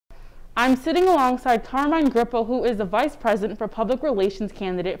I'm sitting alongside Carmine Grippo, who is the Vice President for Public Relations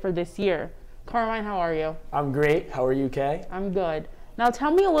candidate for this year. Carmine, how are you? I'm great. How are you, Kay? I'm good. Now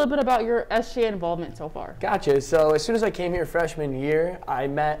tell me a little bit about your SGA involvement so far. Gotcha. So as soon as I came here freshman year, I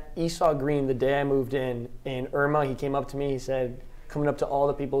met Esau Green the day I moved in Irma. He came up to me, he said, coming up to all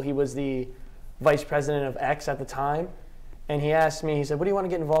the people, he was the Vice President of X at the time. And he asked me, he said, what do you want to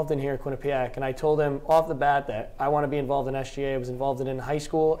get involved in here at Quinnipiac? And I told him off the bat that I want to be involved in SGA. I was involved in high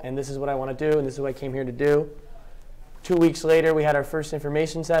school, and this is what I want to do, and this is what I came here to do. 2 weeks later, we had our first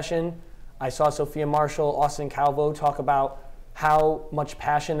information session. I saw Sophia Marshall, Austin Calvo talk about how much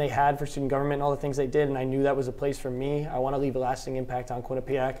passion they had for student government and all the things they did, and I knew that was a place for me. I want to leave a lasting impact on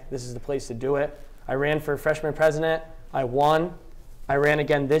Quinnipiac. This is the place to do it. I ran for freshman president. I won. I ran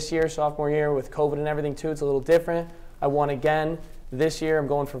again this year, sophomore year, with COVID and everything too. It's a little different. I won again this year. I'm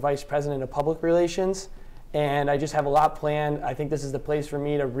going for vice president of public relations, and I just have a lot planned. I think this is the place for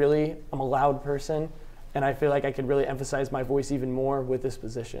me to really, I'm a loud person, and I feel like I could really emphasize my voice even more with this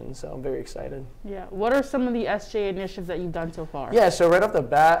position, so I'm very excited. Yeah, what are some of the SGA initiatives that you've done so far? Yeah, so right off the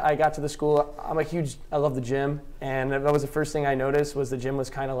bat, I got to the school, I love the gym, and that was the first thing I noticed was the gym was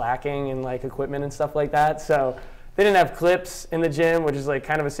kind of lacking in like equipment and stuff like that, so they didn't have clips in the gym, which is like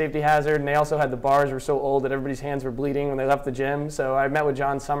kind of a safety hazard, and they also had the bars were so old that everybody's hands were bleeding when they left the gym. So I met with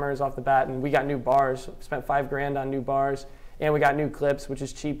John Summers off the bat, and we got new bars. Spent $5 grand on new bars, and we got new clips, which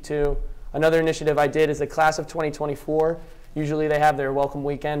is cheap too. Another initiative I did is the class of 2024. Usually they have their welcome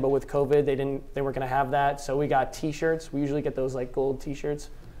weekend, but with COVID they weren't going to have that. So we got T-shirts. We usually get those like gold T-shirts,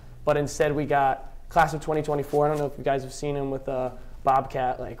 but instead we got class of 2024. I don't know if you guys have seen them with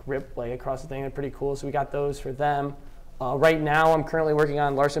Bobcat like rip like across the thing. They're pretty cool, so we got those for them. Right now I'm currently working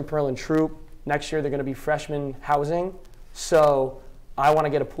on Larson, Pearl, and Troop. Next year they're going to be freshman housing, so I want to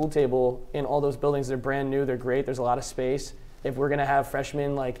get a pool table in all those buildings. They're brand new, they're great, there's a lot of space. If we're going to have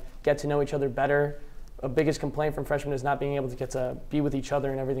freshmen like get to know each other better, a biggest complaint from freshmen is not being able to get to be with each other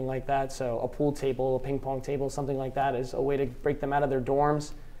and everything like that. So a pool table, a ping pong table, something like that is a way to break them out of their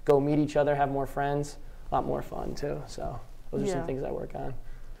dorms, go meet each other, have more friends, a lot more fun too. So those are some things I work on.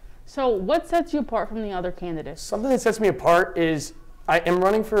 So what sets you apart from the other candidates? Something that sets me apart is I am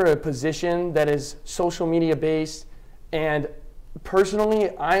running for a position that is social media based, and personally,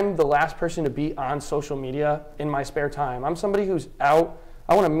 I'm the last person to be on social media in my spare time. I'm somebody who's out.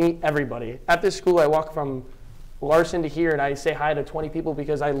 I want to meet everybody. At this school, I walk from Larson to here, and I say hi to 20 people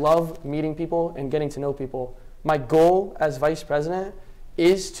because I love meeting people and getting to know people. My goal as vice president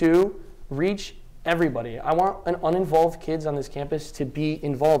is to reach everybody. I want uninvolved kids on this campus to be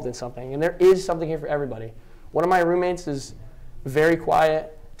involved in something, and there is something here for everybody. One of my roommates is very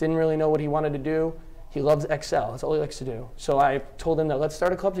quiet, didn't really know what he wanted to do. He loves Excel, that's all he likes to do. So I told him that let's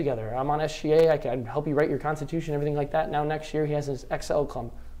start a club together. I'm on SGA, I can help you write your constitution, everything like that. Now next year he has his Excel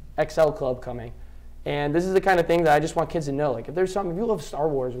club coming. And this is the kind of thing that I just want kids to know. Like if there's something, if you love Star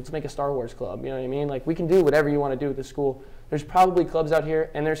Wars, let's make a Star Wars club, you know what I mean? Like we can do whatever you want to do at the school. There's probably clubs out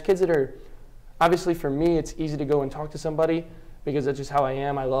here, and there's kids that are, obviously for me, it's easy to go and talk to somebody because that's just how I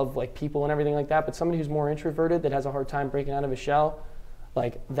am. I love like people and everything like that. But somebody who's more introverted that has a hard time breaking out of a shell,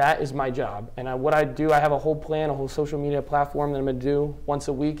 like that is my job. And what I do, I have a whole plan, a whole social media platform that I'm gonna do once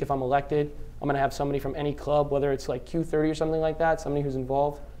a week if I'm elected. I'm gonna have somebody from any club, whether it's like Q30 or something like that, somebody who's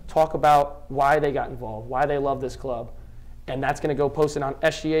involved, talk about why they got involved, why they love this club. And that's gonna go posted on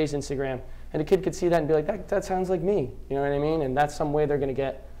SGA's Instagram. And a kid could see that and be like, that sounds like me, you know what I mean? And that's some way they're gonna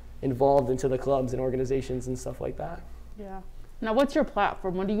get involved into the clubs and organizations and stuff like that. Yeah. Now, what's your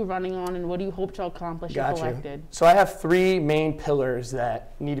platform? What are you running on, and what do you hope to accomplish if elected? So I have 3 main pillars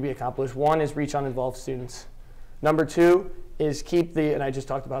that need to be accomplished. One is reach uninvolved students. Number 2 is keep the, and I just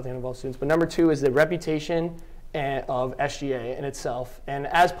talked about the uninvolved students, but number 2 is the reputation of SGA in itself. And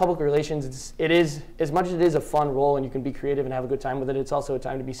as public relations, it is, as much as it is a fun role and you can be creative and have a good time with it, it's also a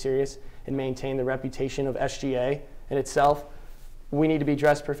time to be serious and maintain the reputation of SGA in itself. We need to be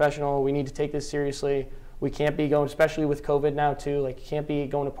dressed professional. We need to take this seriously. We can't be going, especially with COVID now too, like you can't be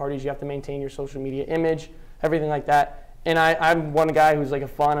going to parties. You have to maintain your social media image, everything like that. And I'm one guy who's like a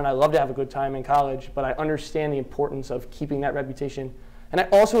fun, and I love to have a good time in college, but I understand the importance of keeping that reputation. And I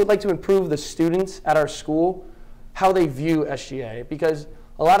also would like to improve the students at our school, how they view SGA, because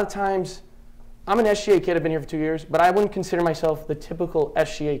a lot of times, I'm an SGA kid, I've been here for 2 years, but I wouldn't consider myself the typical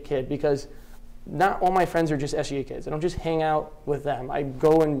SGA kid because not all my friends are just SGA kids. I don't just hang out with them. I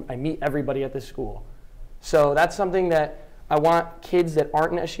go and I meet everybody at this school. So that's something that I want kids that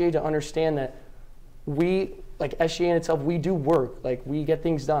aren't in SGA to understand, that we, like SGA in itself, we do work. Like we get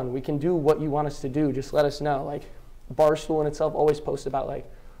things done. We can do what you want us to do. Just let us know. Like Barstool in itself always posts about like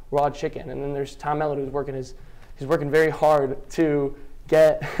raw chicken. And then there's Tom Mellon who's working very hard to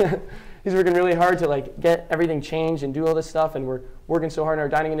get, he's working really hard to like get everything changed and do all this stuff, and we're working so hard on our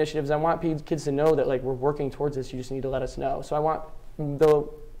dining initiatives. I want kids to know that like we're working towards this. You just need to let us know. So I want,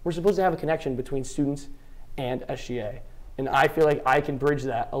 we're supposed to have a connection between students and SGA. And I feel like I can bridge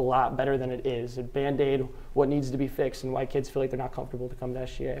that a lot better than it is. A Band-Aid what needs to be fixed and why kids feel like they're not comfortable to come to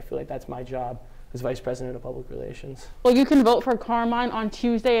SGA. I feel like that's my job as Vice President of Public Relations. Well, you can vote for Carmine on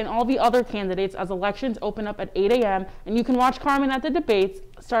Tuesday and all the other candidates as elections open up at 8 a.m. And you can watch Carmine at the debates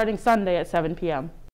starting Sunday at 7 p.m.